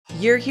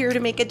you're here to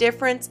make a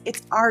difference,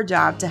 it's our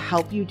job to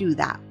help you do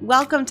that.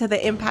 Welcome to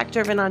the Impact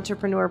Driven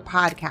Entrepreneur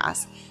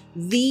Podcast,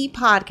 the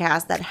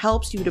podcast that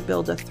helps you to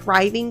build a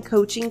thriving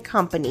coaching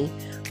company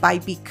by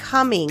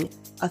becoming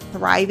a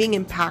thriving,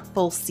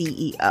 impactful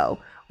CEO.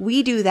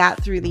 We do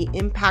that through the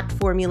impact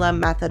formula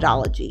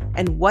methodology.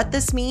 And what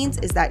this means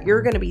is that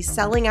you're going to be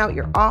selling out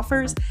your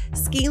offers,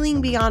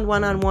 scaling beyond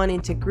one-on-one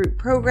into group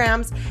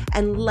programs,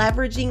 and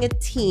leveraging a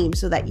team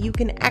so that you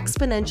can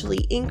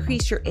exponentially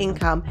increase your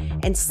income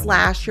and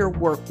slash your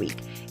work week.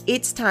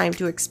 It's time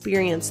to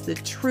experience the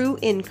true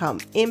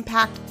income,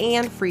 impact,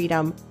 and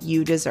freedom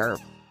you deserve.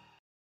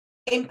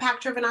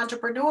 Impact Driven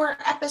Entrepreneur,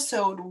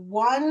 episode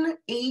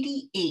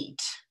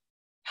 188,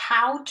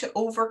 How to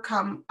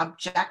Overcome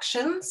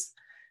Objections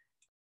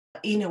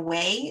in a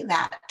way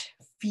that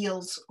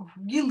feels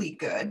really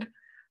good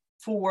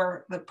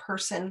for the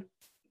person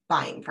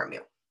buying from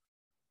you.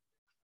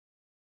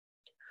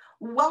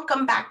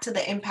 Welcome back to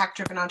the Impact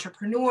Driven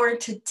Entrepreneur.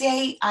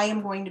 Today, I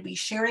am going to be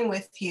sharing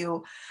with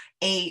you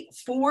a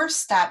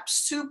 4-step,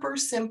 super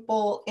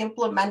simple,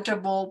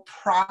 implementable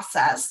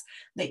process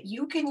that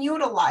you can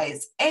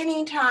utilize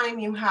anytime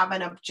you have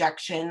an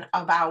objection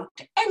about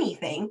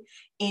anything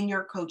in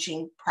your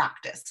coaching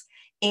practice.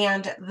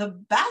 And the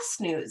best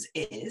news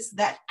is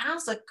that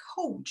as a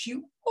coach,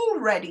 you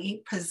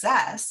already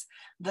possess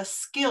the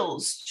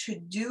skills to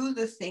do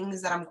the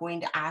things that I'm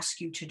going to ask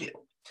you to do.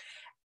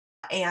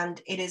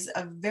 And it is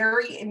a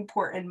very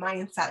important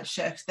mindset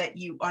shift that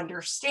you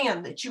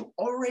understand that you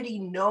already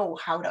know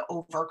how to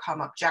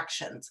overcome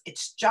objections.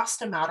 It's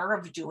just a matter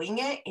of doing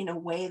it in a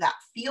way that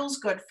feels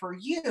good for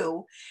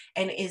you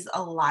and is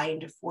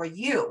aligned for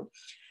you.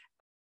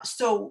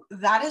 So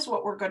that is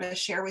what we're going to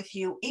share with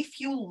you.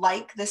 If you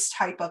like this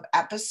type of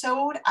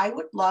episode, I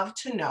would love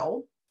to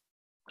know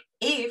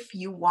if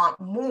you want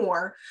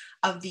more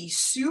of the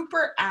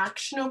super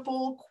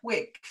actionable,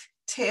 quick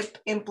tip,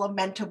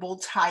 implementable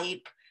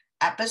type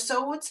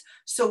episodes.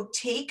 So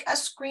take a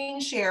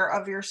screen share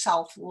of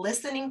yourself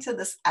listening to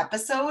this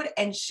episode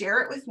and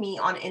share it with me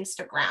on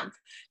Instagram.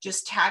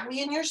 Just tag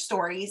me in your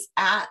stories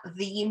at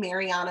the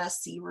Mariana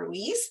C.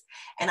 Ruiz.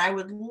 And I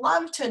would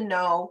love to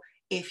know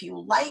if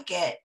you like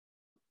it,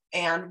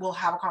 and we'll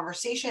have a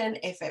conversation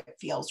if it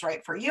feels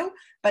right for you.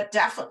 But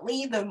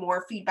definitely the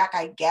more feedback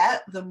I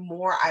get, the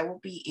more I will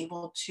be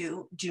able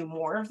to do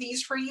more of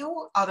these for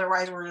you.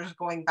 Otherwise, we're just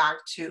going back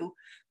to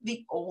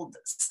the old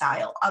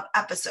style of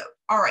episode.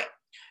 All right.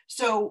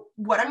 So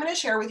what I'm going to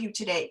share with you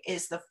today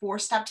is the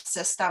 4-step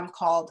system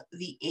called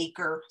the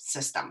Acre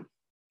system.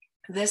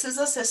 This is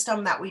a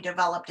system that we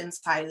developed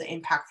inside the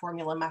Impact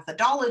Formula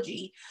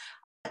methodology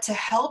to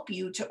help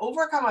you to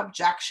overcome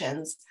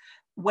objections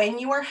when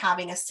you are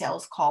having a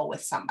sales call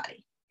with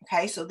somebody.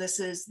 Okay, so this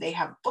is, they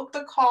have booked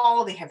the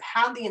call, they have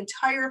had the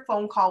entire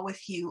phone call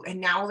with you, and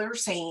now they're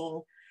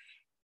saying,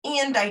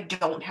 and I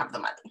don't have the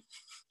money.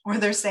 Or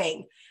they're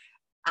saying,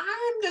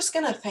 I'm just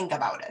going to think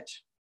about it.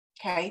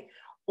 Okay,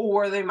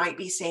 or they might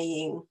be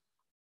saying,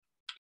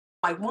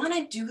 I want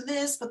to do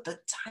this, but the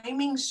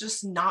timing's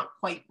just not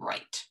quite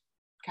right.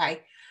 Okay,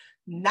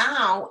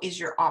 now is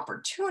your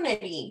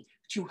opportunity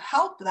to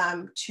help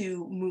them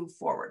to move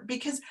forward,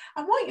 because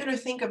I want you to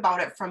think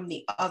about it from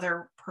the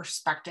other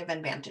perspective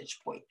and vantage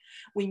point.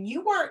 When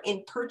you are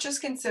in purchase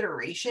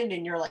consideration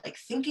and you're like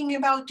thinking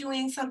about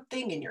doing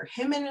something and you're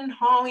hemming and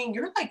hawing,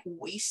 you're like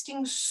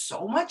wasting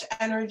so much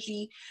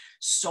energy,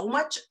 so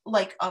much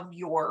like of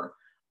your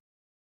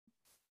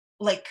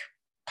like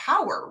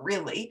power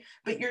really,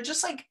 but you're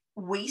just like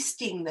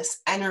wasting this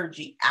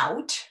energy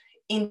out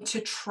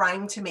into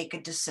trying to make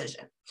a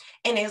decision.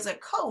 And as a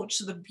coach,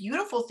 the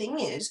beautiful thing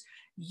is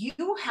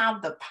you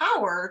have the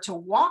power to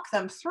walk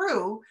them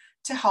through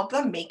to help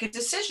them make a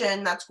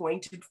decision that's going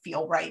to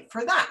feel right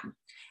for them.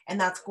 And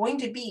that's going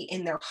to be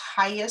in their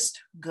highest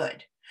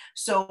good.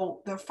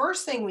 So the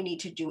first thing we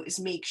need to do is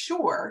make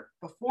sure,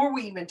 before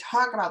we even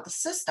talk about the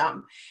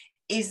system,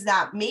 is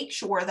that make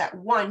sure that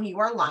 1, you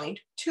are aligned,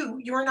 2,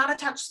 you are not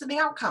attached to the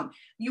outcome.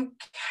 You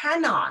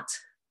cannot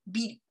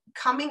be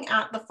coming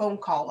at the phone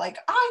call like,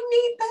 I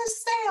need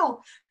this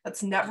sale.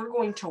 That's never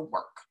going to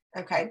work.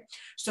 Okay.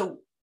 So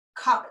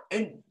cut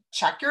and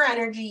check your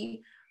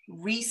energy,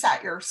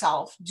 reset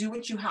yourself, do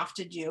what you have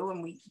to do.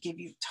 And we give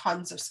you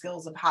tons of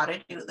skills of how to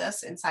do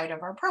this inside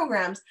of our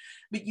programs,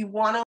 but you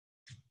want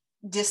to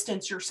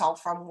distance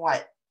yourself from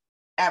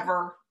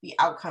whatever the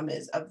outcome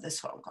is of this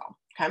phone call.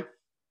 Okay.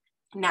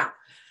 Now,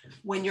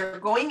 when you're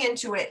going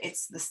into it,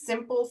 it's the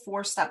simple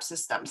 4-step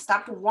system.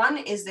 Step 1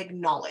 is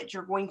acknowledge.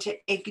 You're going to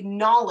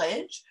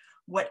acknowledge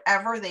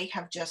whatever they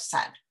have just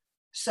said.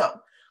 So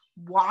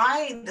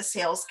why the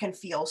sales can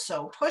feel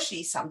so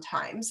pushy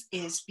sometimes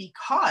is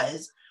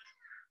because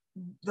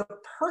the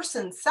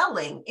person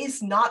selling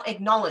is not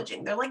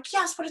acknowledging. They're like,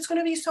 yes, but it's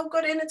going to be so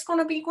good and it's going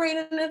to be great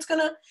and it's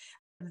going to,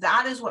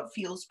 that is what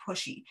feels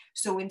pushy.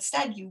 So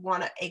instead you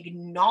want to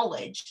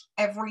acknowledge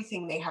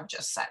everything they have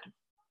just said.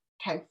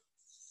 Okay.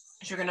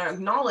 So you're going to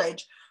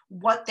acknowledge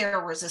what their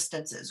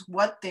resistance is,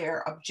 what their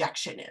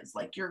objection is.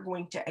 Like you're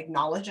going to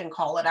acknowledge and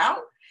call it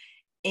out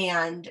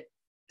and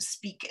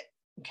speak it.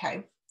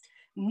 Okay.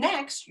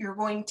 Next, you're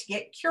going to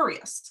get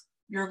curious.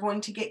 You're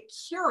going to get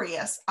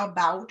curious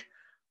about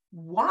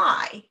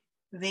why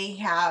they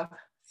have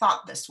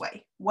thought this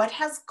way. What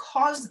has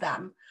caused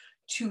them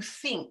to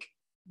think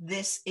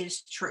this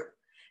is true?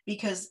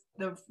 Because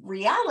the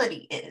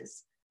reality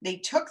is they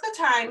took the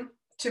time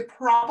to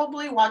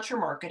probably watch your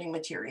marketing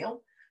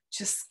material,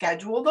 to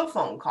schedule the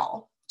phone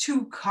call,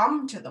 to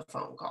come to the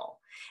phone call.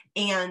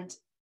 And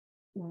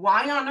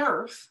why on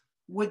earth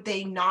would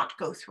they not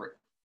go through,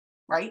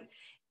 right?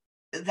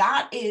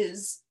 That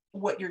is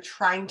what you're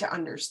trying to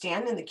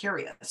understand in the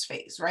curious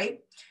phase, right?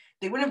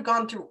 They wouldn't have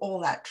gone through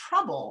all that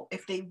trouble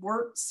if they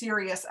weren't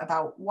serious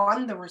about,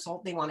 one, the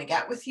result they want to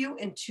get with you,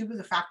 and two,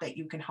 the fact that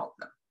you can help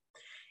them.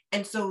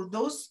 And so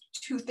those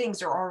two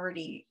things are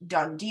already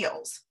done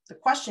deals. The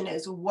question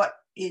is, what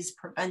is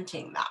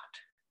preventing that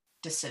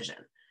decision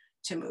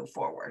to move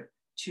forward,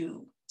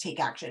 to take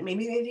action?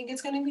 Maybe they think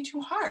it's going to be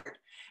too hard.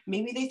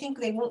 Maybe they think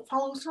they won't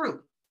follow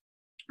through.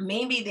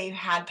 Maybe they've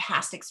had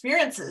past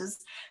experiences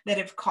that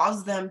have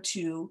caused them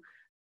to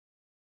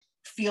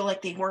feel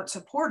like they weren't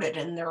supported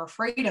and they're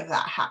afraid of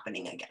that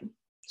happening again.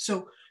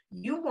 So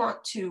you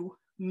want to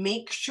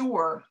make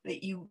sure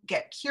that you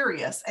get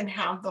curious and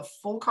have the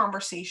full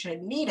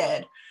conversation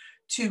needed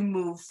to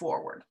move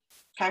forward.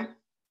 Okay.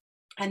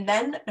 And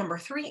then number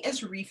 3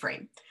 is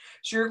reframe.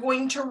 So you're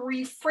going to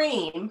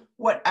reframe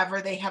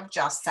whatever they have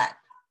just said.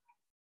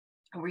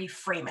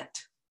 Reframe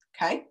it.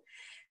 Okay.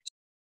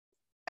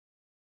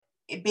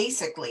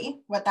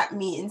 Basically, what that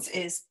means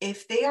is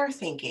if they are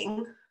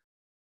thinking,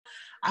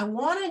 I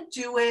want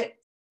to do it,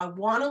 I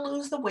want to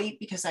lose the weight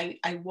because I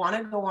want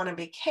to go on a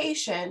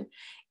vacation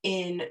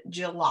in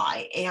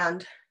July,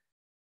 and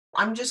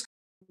I'm just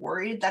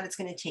worried that it's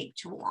going to take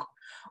too long,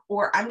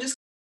 or I'm just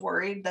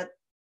worried that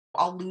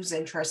I'll lose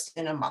interest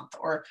in a month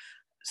or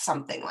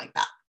something like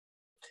that.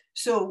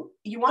 So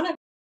you want to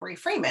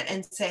reframe it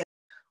and say,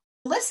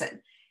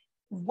 listen,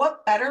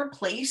 what better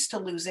place to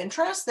lose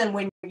interest than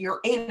when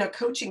you're in a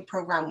coaching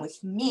program with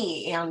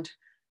me and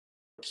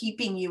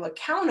keeping you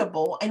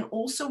accountable and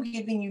also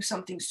giving you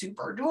something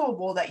super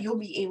doable that you'll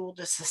be able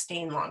to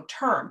sustain long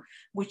term,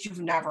 which you've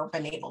never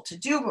been able to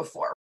do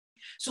before.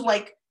 So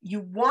like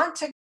you want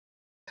to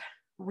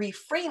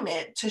reframe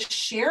it to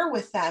share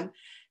with them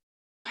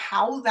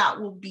how that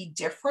will be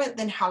different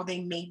than how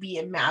they may be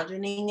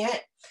imagining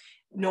it,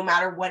 no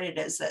matter what it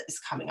is that is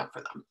coming up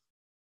for them.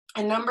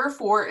 And number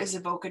 4 is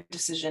evoke a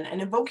decision.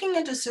 And evoking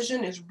a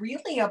decision is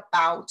really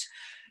about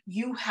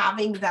you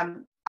having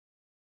them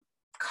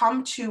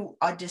come to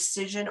a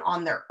decision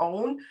on their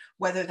own,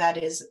 whether that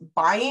is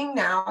buying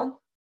now,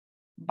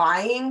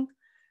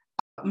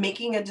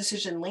 making a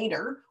decision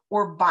later,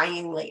 or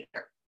buying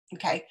later.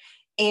 Okay.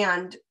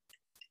 And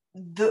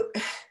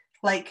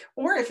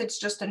or if it's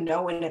just a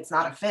no and it's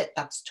not a fit,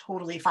 that's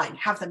totally fine.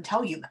 Have them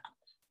tell you that.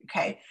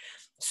 Okay.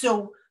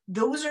 So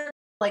those are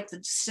like the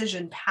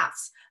decision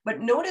paths, but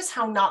notice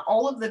how not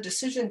all of the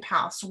decision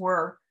paths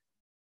were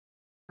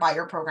buy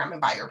your program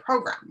and buy your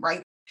program,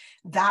 right?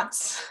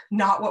 That's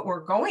not what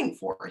we're going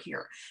for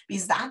here,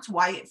 because that's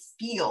why it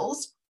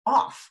feels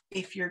off.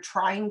 If you're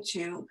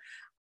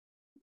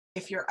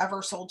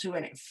ever sold to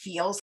and it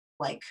feels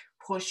like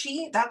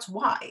pushy, that's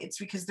why. It's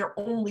because they're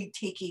only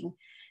taking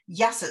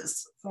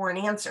yeses for an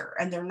answer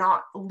and they're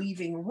not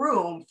leaving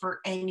room for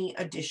any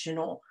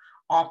additional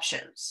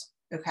options.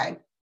 Okay.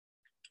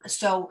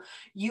 So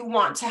you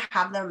want to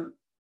have them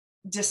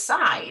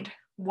decide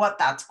what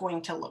that's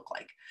going to look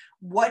like.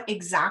 What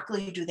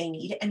exactly do they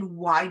need and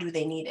why do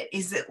they need it?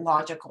 Is it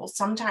logical?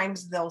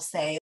 Sometimes people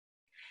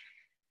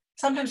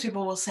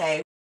will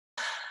say,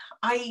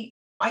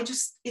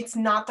 it's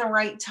not the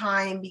right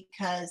time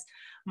because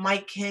my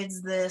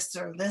kid's this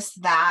or this,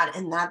 that,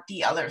 and that,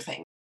 the other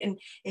thing. And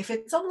if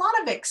it's a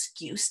lot of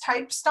excuse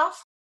type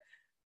stuff,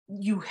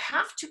 you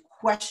have to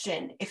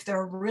question if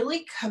they're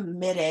really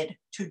committed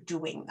to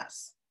doing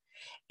this.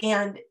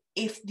 And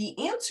if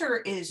the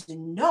answer is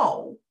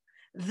no,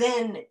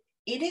 then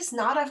it is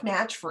not a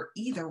match for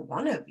either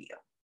one of you,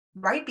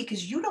 right?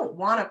 Because you don't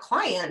want a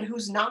client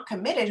who's not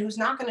committed, who's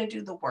not going to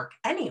do the work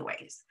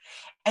anyways.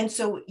 And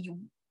so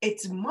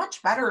it's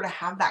much better to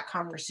have that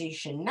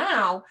conversation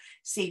now,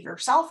 save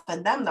yourself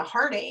and them the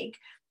heartache,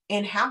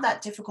 and have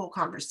that difficult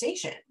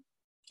conversation.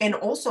 And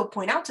also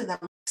point out to them,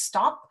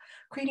 stop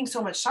creating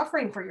so much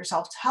suffering for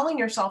yourself, telling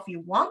yourself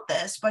you want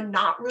this, but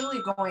not really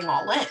going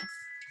all in.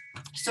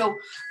 So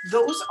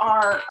those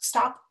are,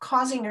 stop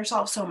causing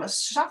yourself so much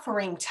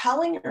suffering,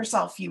 telling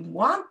yourself you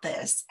want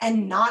this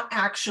and not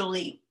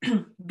actually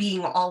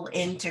being all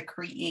in to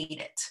create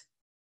it.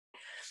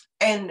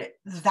 And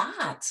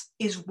that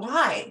is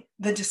why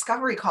the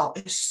discovery call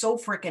is so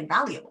freaking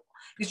valuable,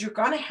 because you're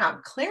going to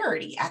have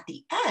clarity at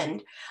the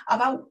end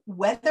about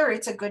whether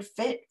it's a good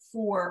fit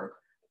for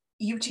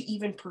you to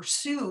even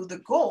pursue the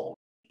goal.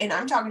 And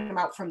I'm talking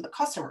about from the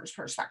customer's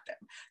perspective.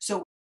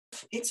 So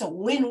it's a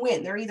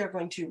win-win. They're either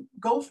going to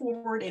go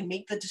forward and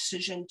make the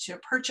decision to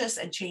purchase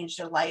and change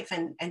their life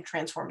and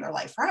transform their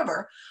life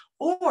forever,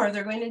 or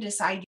they're going to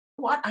decide, you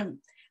know what,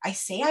 I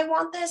say I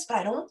want this, but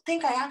I don't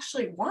think I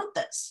actually want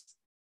this.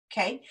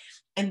 Okay.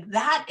 And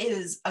that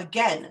is,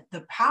 again,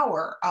 the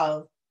power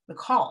of the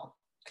call.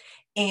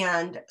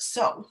 And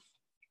so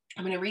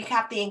I'm going to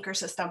recap the anchor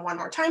system one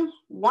more time.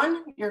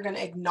 1, you're going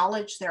to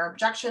acknowledge their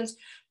objections.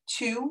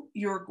 2,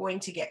 you're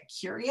going to get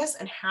curious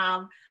and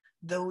have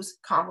those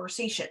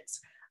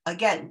conversations.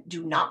 Again,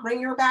 do not bring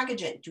your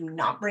baggage in. Do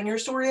not bring your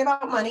story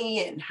about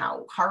money and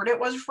how hard it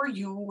was for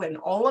you and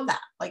all of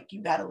that. Like,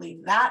 you got to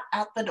leave that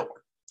at the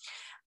door.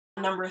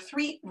 Number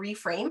 3,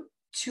 reframe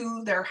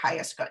to their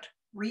highest good.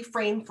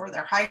 Reframe for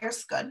their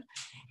highest good.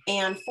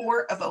 And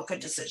 4, evoke a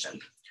decision.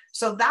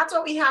 So that's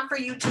what we have for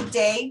you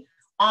today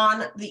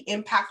on the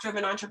Impact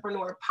Driven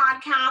Entrepreneur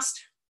podcast.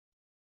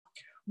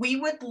 We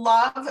would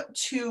love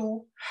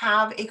to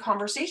have a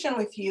conversation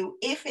with you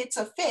if it's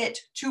a fit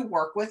to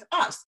work with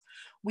us.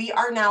 We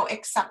are now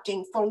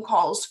accepting phone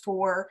calls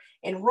for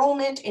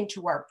enrollment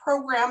into our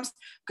programs.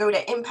 Go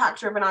to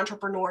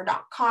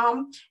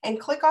impactdrivenentrepreneur.com and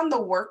click on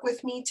the Work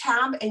With Me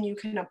tab, and you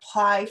can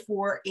apply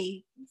for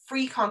a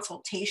free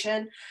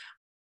consultation.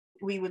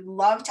 We would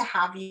love to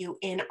have you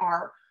in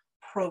our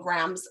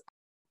programs.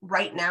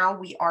 Right now,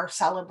 we are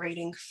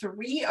celebrating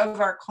 3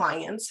 of our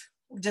clients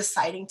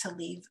deciding to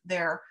leave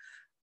their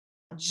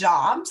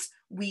jobs.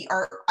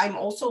 I'm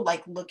also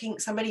like looking,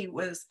 somebody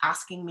was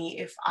asking me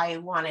if I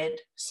wanted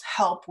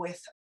help with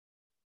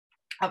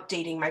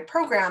updating my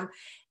program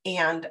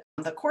and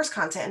the course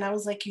content. And I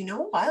was like, you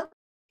know what?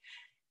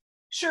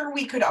 Sure,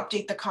 we could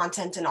update the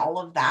content and all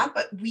of that,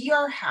 but we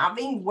are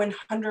having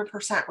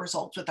 100%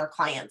 results with our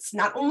clients.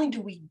 Not only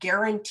do we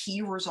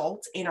guarantee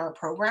results in our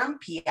program,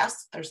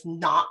 P.S., there's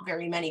not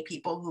very many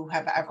people who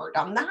have ever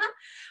done that.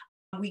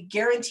 We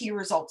guarantee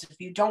results. If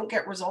you don't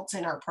get results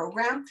in our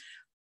program,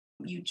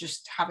 you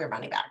just have your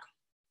money back.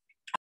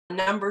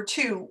 Number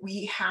 2,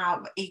 we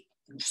have a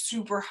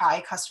super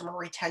high customer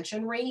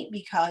retention rate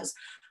because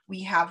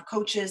we have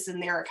coaches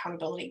and their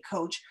accountability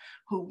coach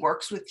who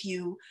works with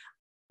you.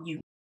 You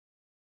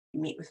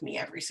meet with me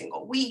every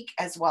single week,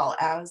 as well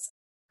as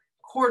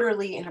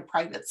quarterly in a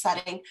private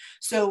setting.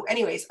 So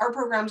anyways, our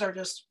programs are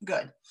just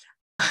good.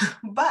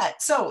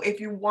 But so if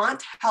you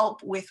want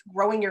help with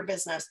growing your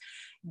business,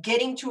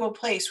 getting to a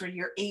place where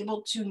you're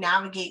able to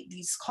navigate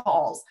these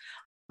calls,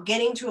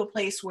 getting to a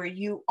place where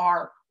you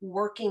are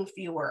working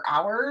fewer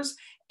hours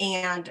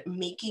and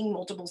making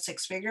multiple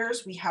 6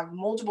 figures. We have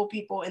multiple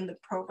people in the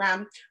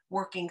program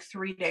working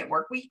 3-day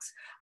work weeks.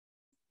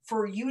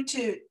 For you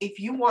to, if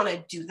you want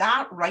to do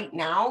that right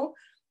now,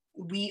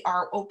 we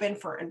are open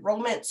for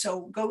enrollment.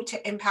 So go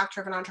to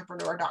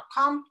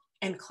impactdrivenentrepreneur.com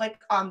and click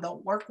on the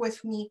Work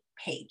With Me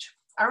page.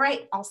 All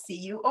right, I'll see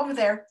you over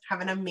there. Have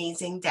an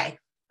amazing day.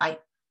 Bye.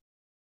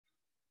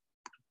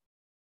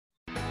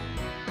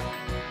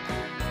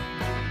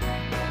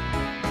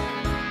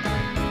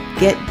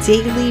 Get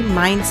daily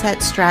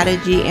mindset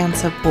strategy and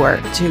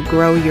support to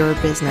grow your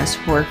business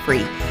for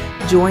free.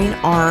 Join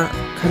our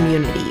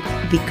community,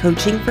 the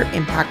Coaching for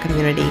Impact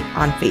community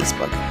on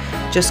Facebook.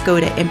 Just go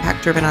to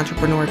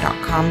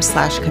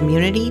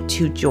impactdrivenentrepreneur.com/community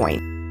to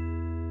join.